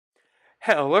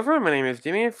Hello everyone, my name is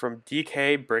Damian from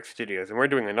DKBrickStudios, and we're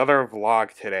doing another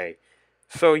vlog today.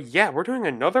 So yeah, we're doing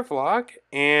another vlog,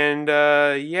 and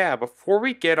yeah, before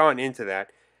we get on into that,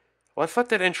 let's let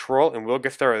that intro roll and we'll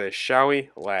get started with this, shall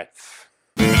we? Let's.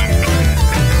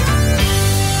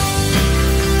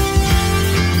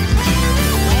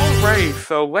 Alrighty,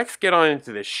 so let's get on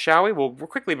into this, shall we? Well,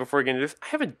 quickly before we get into this, I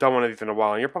haven't done one of these in a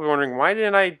while, and you're probably wondering, why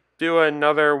didn't I do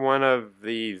another one of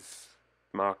these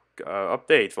mock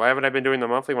updates? Why haven't I been doing the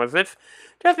monthly ones? It's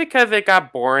just because it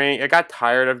got boring. I got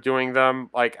tired of doing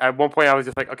them. Like, at one point I was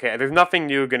just like, okay, there's nothing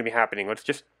new going to be happening. Let's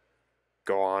just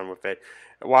go on with it.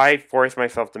 Why force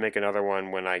myself to make another one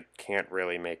when I can't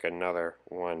really make another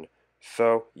one?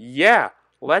 So, yeah,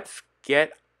 let's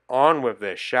get on with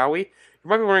this, shall we? You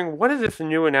might be wondering, what's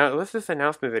this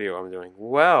announcement video I'm doing?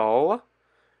 Well,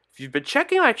 if you've been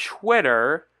checking my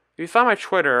Twitter, if you saw my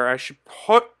Twitter, I should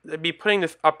be putting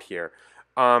this up here.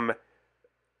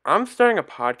 I'm starting a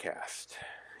podcast.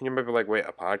 You might be like, wait,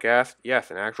 a podcast? Yes,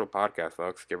 an actual podcast,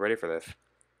 folks. Get ready for this.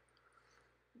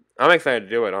 I'm excited to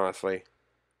do it, honestly.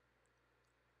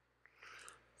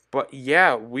 But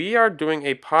yeah, we are doing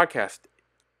a podcast.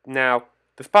 Now,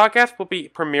 this podcast will be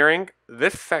premiering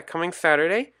this coming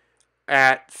Saturday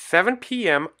at 7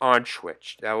 p.m. on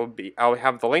Twitch. I'll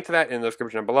have the link to that in the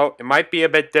description below. It might be a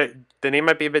bit, the name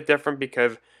might be a bit different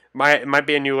because it might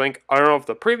be a new link. I don't know if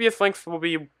the previous links will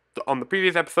be on the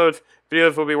previous episodes.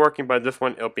 Videos will be working, but this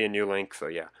one, it'll be a new link. So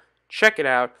yeah, check it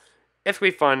out. It's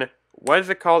going to be fun. What is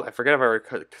it called? I forget if I already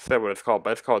said what it's called,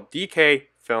 but it's called DK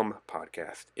Film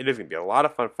Podcast. It is going to be a lot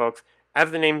of fun, folks.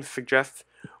 As the name suggests,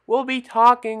 we'll be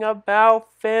talking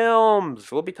about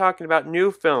films. We'll be talking about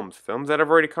new films, films that have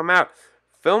already come out,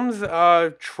 films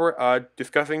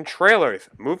discussing trailers,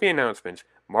 movie announcements,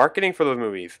 marketing for those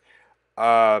movies,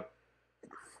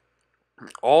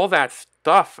 all that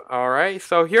stuff, alright?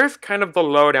 So here's kind of the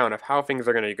lowdown of how things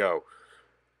are going to go.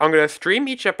 I'm going to stream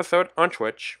each episode on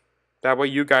Twitch. That way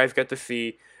you guys get to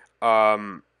see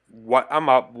what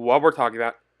we're talking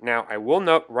about. Now, I will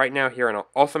note right now here, and I'll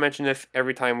also mention this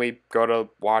every time we go to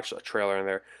watch a trailer in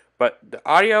there, but the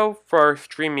audio for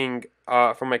streaming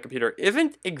from my computer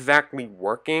isn't exactly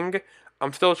working.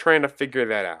 I'm still trying to figure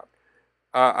that out.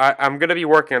 I'm going to be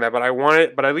working on that,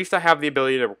 but at least I have the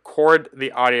ability to record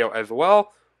the audio as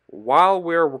well while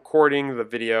we're recording the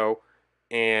video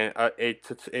and a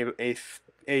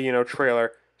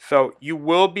trailer. So you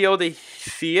will be able to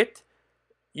see it.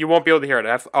 You won't be able to hear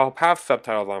it. I'll have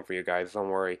subtitles on for you guys. Don't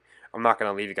worry. I'm not going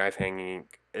to leave you guys hanging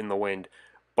in the wind.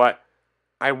 But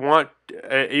I want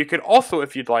you could also,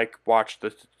 if you'd like, watch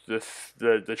the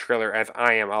trailer as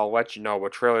I am. I'll let you know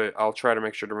what trailer. I'll try to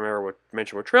make sure to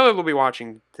mention what trailer we'll be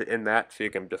watching in that, so you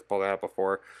can just pull that up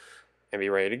before and be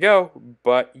ready to go.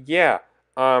 But yeah,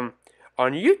 on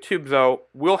YouTube though,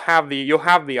 you'll have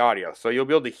the audio, so you'll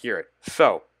be able to hear it.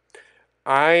 So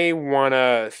I want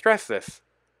to stress this.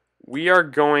 We are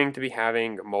going to be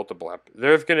having multiple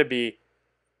There's going to be...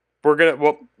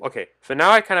 okay, so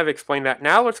now I kind of explained that.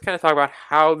 Now let's kind of talk about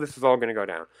how this is all going to go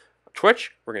down. On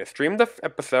Twitch, we're going to stream the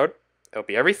episode. It'll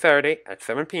be every Saturday at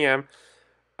 7 p.m.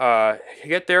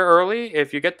 Get there early.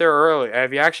 If you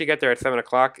actually get there at 7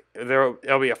 o'clock, it'll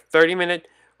be a 30-minute,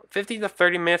 15 to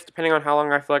 30 minutes, depending on how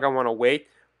long I feel like I want to wait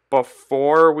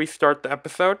before we start the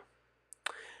episode.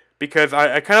 Because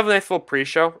I kind of have a nice little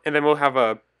pre-show, and then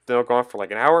they'll go on for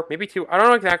like an hour, maybe two. I don't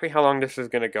know exactly how long this is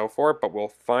going to go for, but we'll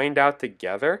find out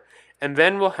together. And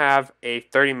then we'll have a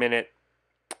 30-minute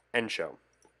end show.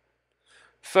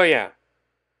 So yeah.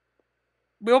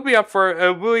 We'll be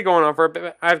going on for a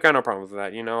bit. I've got no problems with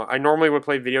that, you know. I normally would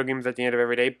play video games at the end of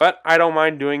every day, but I don't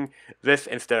mind doing this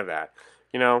instead of that.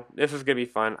 You know, this is going to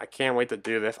be fun. I can't wait to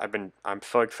do this. I'm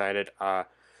so excited.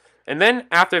 And then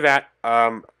after that,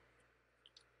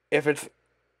 if it's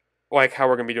like how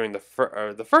we're going to be doing the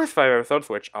first 5 episodes,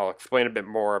 which I'll explain a bit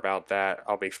more about that.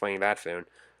 I'll be explaining that soon.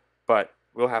 But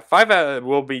we'll have 5,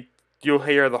 you'll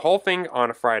hear the whole thing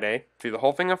on a Friday, see the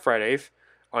whole thing on Fridays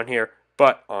on here,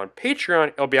 but on Patreon,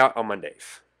 it'll be out on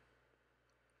Mondays.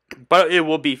 But it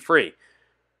will be free.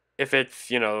 If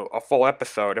it's, a full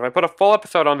episode. If I put a full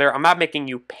episode on there, I'm not making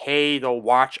you pay to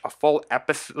watch a full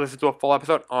episode, listen to a full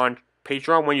episode on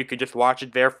Patreon when you could just watch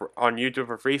it there on YouTube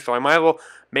for free. So I might as well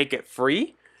make it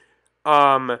free.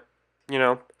 So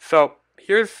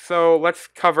let's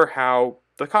cover how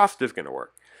the cost is going to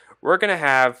work. We're going to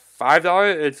have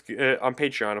 $5, it's on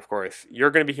Patreon, of course.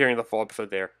 You're going to be hearing the full episode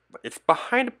there. But it's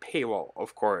behind a paywall,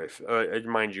 of course,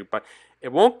 mind you. But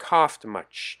it won't cost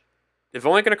much. It's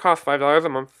only going to cost $5 a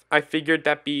month. I figured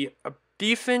that'd be a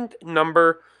decent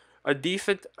number, a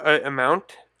decent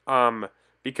amount,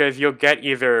 because you'll get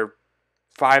either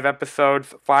 5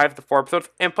 to 4 episodes,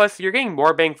 and plus you're getting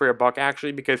more bang for your buck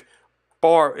actually because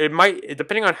for it might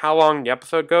depending on how long the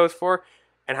episode goes for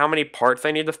and how many parts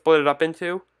I need to split it up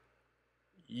into.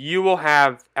 You will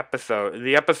have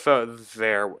the episodes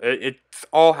there. It's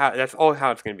all how that's all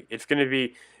how it's gonna be. It's gonna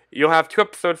be you'll have 2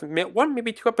 episodes,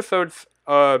 maybe 2 episodes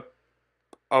a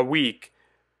week,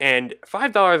 and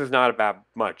 $5 is not about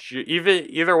much.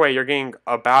 Either way, you're getting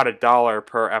about $1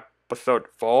 per episode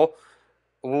full,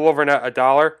 a little over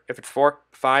 $1 if it's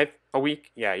 5 a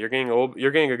week. Yeah, you're getting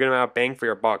a good amount of bang for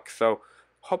your buck. So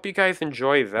hope you guys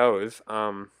enjoy those.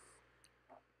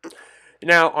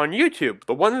 Now on YouTube,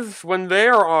 the ones when they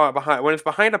are when it's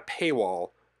behind a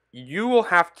paywall, you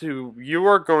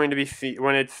are going to be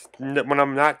when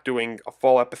I'm not doing a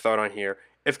full episode on here,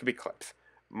 it's gonna be clips.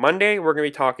 Monday we're gonna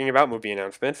be talking about movie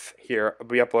announcements. Here will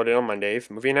be uploaded on Mondays.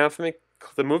 The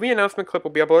movie announcement clip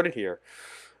will be uploaded here.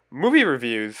 Movie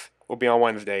reviews will be on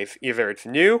Wednesdays. Either it's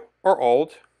new or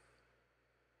old.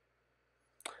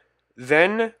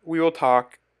 Then we will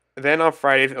talk. Then on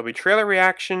Fridays it'll be trailer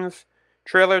reactions,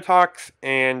 trailer talks,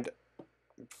 and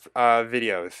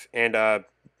videos and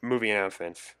movie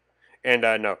announcements,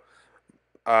 and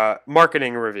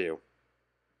marketing review.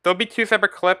 There'll be 2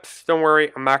 separate clips. Don't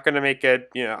worry, I'm not gonna make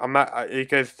it. I'm not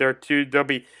because they're two.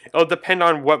 It'll depend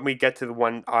on what we get to the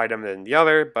one item than the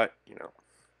other, but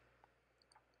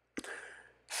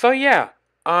So yeah,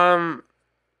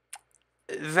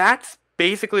 that's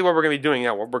basically what we're gonna be doing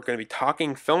now. What we're gonna be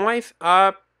talking film-wise.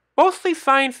 Mostly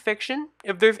science fiction.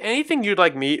 If there's anything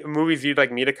movies you'd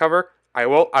like me to cover, I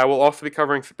will. I will also be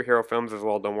covering superhero films as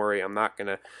well. Don't worry, I'm not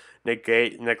gonna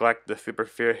neglect the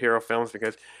superhero films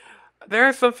because there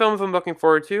are some films I'm looking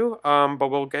forward to. But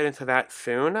we'll get into that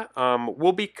soon.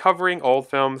 We'll be covering old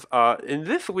films. In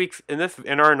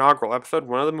our inaugural episode,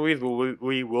 one of the movies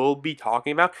we will be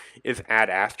talking about is Ad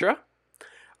Astra.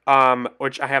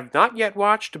 Which I have not yet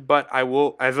watched, but I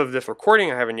will, as of this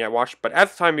recording, I haven't yet watched, but at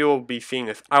the time you will be seeing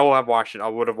this, I will have watched it. I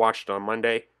would have watched it on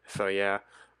Monday, so yeah.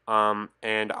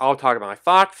 And I'll talk about my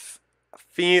thoughts,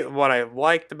 what I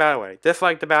liked about it, what I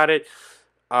disliked about it.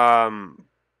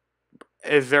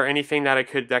 Is there anything that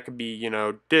could be,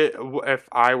 if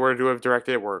I were to have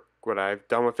directed it, or what I've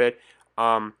done with it?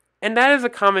 And that is a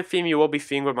common theme you will be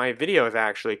seeing with my videos,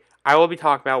 actually. I will be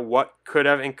talking about what could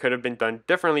have been done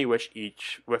differently with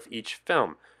each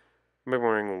film. You might be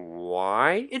wondering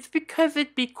why? It's because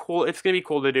it'd be cool. It's gonna be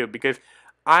cool to do because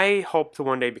I hope to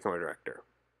one day become a director.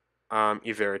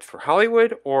 Either it's for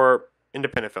Hollywood or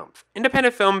independent films.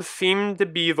 Independent films seem to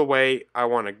be the way I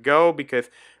want to go because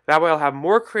that way I'll have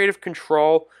more creative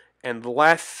control and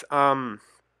less.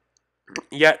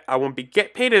 Yet I won't be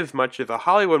get paid as much as a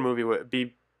Hollywood movie would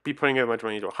be putting as much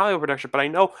money into a Hollywood production. But I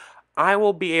know I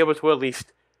will be able to at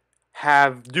least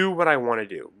do what I want to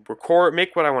do,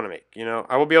 make what I want to make.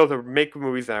 I will be able to make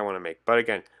movies that I want to make. But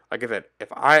again, like I said, if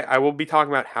I will be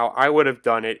talking about how I would have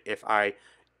done it if I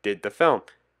did the film.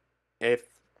 If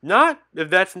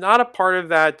that's not a part of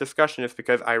that discussion, it's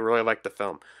because I really like the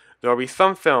film. There will be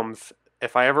some films.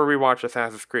 If I ever rewatch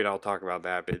Assassin's Creed, I'll talk about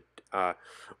that. But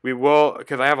we will,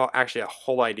 because I have actually a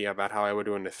whole idea about how I would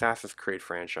do an Assassin's Creed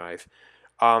franchise.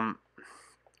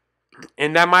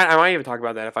 And I might even talk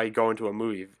about that if I go into a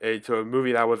movie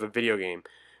that was a video game,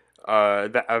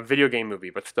 a video game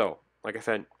movie. But still, like I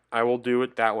said, I will do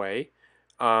it that way.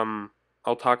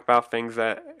 I'll talk about things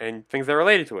that are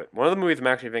related to it. One of the movies I'm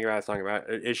actually thinking about talking about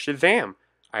is Shazam.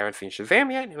 I haven't seen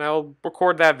Shazam yet, and I'll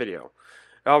record that video.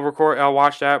 I'll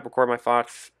watch that, record my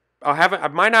thoughts. I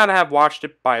might not have watched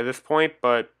it by this point,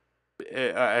 but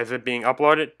as it being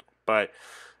uploaded, but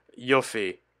you'll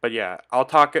see. But yeah,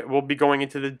 we'll be going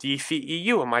into the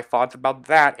DCEU and my thoughts about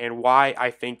that and why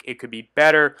I think it could be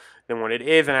better than what it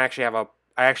is. And I actually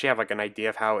have like an idea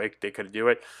of how they could do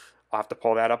it. I'll have to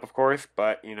pull that up, of course,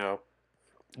 but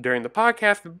during the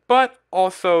podcast, but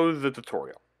also the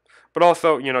tutorial. But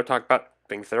also, talk about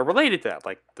things that are related to that,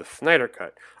 like the Snyder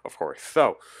Cut, of course.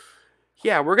 So,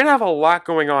 yeah, we're going to have a lot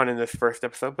going on in this first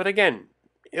episode, but again,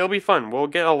 it'll be fun. We'll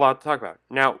get a lot to talk about.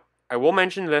 Now, I will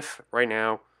mention this right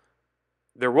now.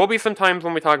 There will be some times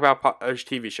when we talk about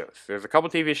TV shows. There's a couple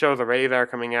TV shows already that are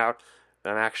coming out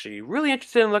that I'm actually really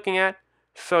interested in looking at.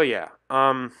 So, yeah.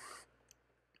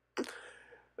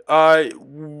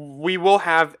 We will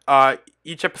have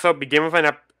each episode begin with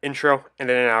an intro and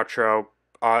then an outro.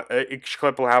 Each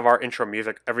clip will have our intro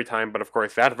music every time, but of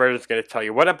course that version is going to tell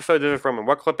you what episode this is from and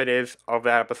what clip it is of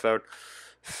that episode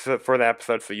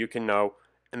so you can know.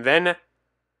 And then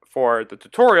for the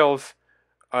tutorials,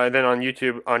 then on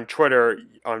YouTube, on Twitter,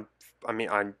 on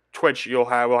Twitch, we'll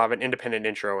have an independent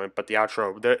intro, but the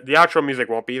outro music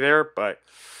won't be there, but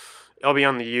it'll be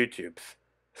on the YouTubes.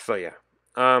 So yeah.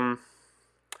 I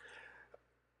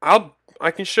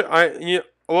can show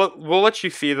we'll let you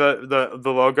see the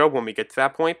logo when we get to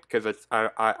that point, because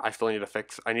I still need to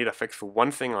fix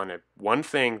one thing on it,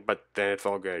 but then it's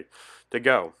all good to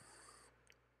go.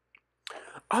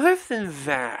 Other than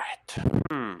that,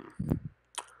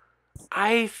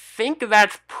 I think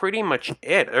that's pretty much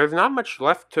it. There's not much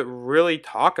left to really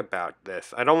talk about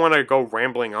this. I don't want to go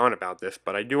rambling on about this,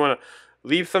 but I do want to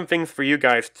leave some things for you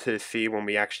guys to see when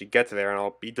we actually get to there, and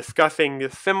I'll be discussing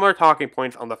similar talking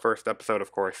points on the first episode,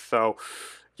 of course. So,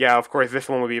 yeah, of course, this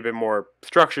one will be a bit more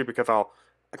structured because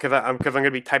I'm going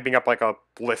to be typing up like a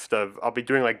list of, I'll be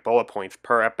doing like bullet points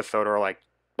per episode, or like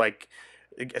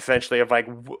essentially of like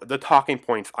the talking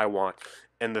points I want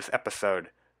in this episode.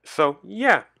 So,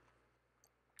 yeah.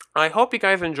 I hope you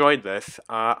guys enjoyed this.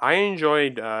 I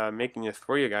enjoyed making this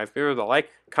for you guys. Give it a like,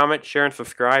 comment, share, and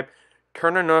subscribe.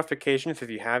 Turn on notifications if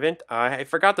you haven't. I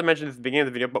forgot to mention this at the beginning of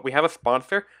the video, but we have a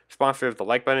sponsor. Sponsor is the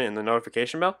like button and the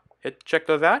notification bell. Check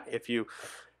those out. If you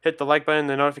hit the like button and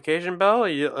the notification bell,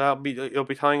 you'll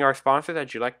be telling our sponsor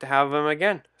that you'd like to have them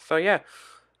again. So yeah.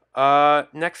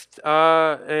 Next,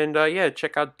 yeah,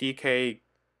 check out DK.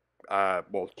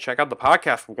 Check out the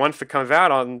podcast once it comes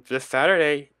out on this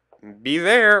Saturday. Be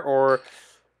there, or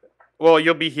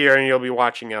you'll be here and you'll be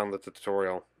watching it on the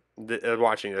tutorial.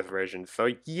 Watching this version.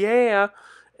 So yeah,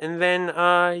 and then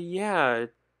yeah,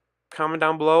 comment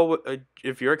down below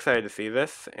if you're excited to see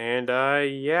this, and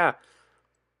yeah,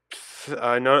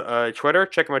 Twitter.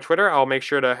 Check my Twitter. I'll make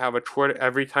sure to have a Twitter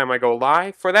every time I go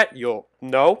live. For that, you'll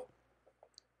know.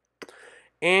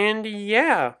 And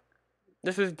yeah,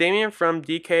 this is Damien from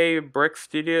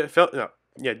DKBrickStudios.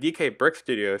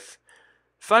 DKBrickStudios.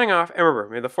 Signing off. And remember,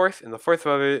 may the force and the force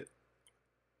of it.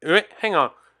 Wait, hang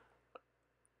on.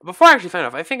 Before I actually sign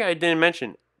off, I think I didn't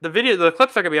mention the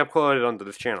clips are going to be uploaded onto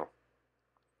this channel.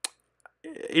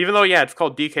 Even though, yeah, it's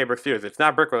called DKBrickStudios. It's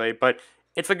not brick related, but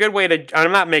it's a good way to,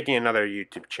 I'm not making another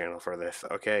YouTube channel for this,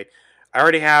 okay? I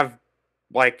already have,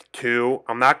 like, 2.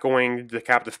 I'm not going to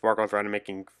cap the sparkles around and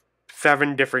making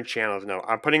 7 different channels. No,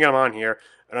 I'm putting them on here,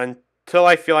 and until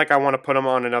I feel like I want to put them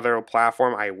on another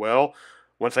platform, I will.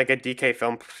 Once I get DK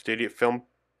Film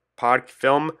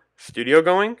Studio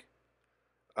going,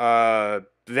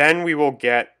 then we will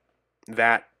get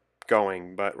that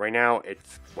going. But right now,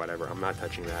 it's whatever. I'm not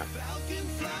touching that.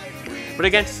 But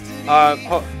again,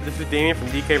 this is Damien from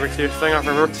DKBrickStudios signing off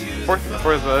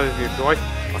for those of you who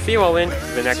I'll see you all in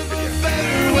the next video.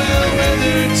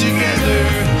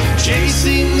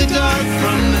 Chasing the dark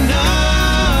from the night.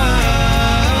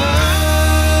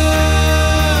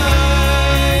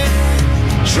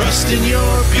 Trust in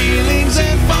your feelings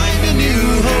and find a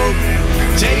new hope.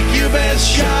 Take your best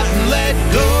shot.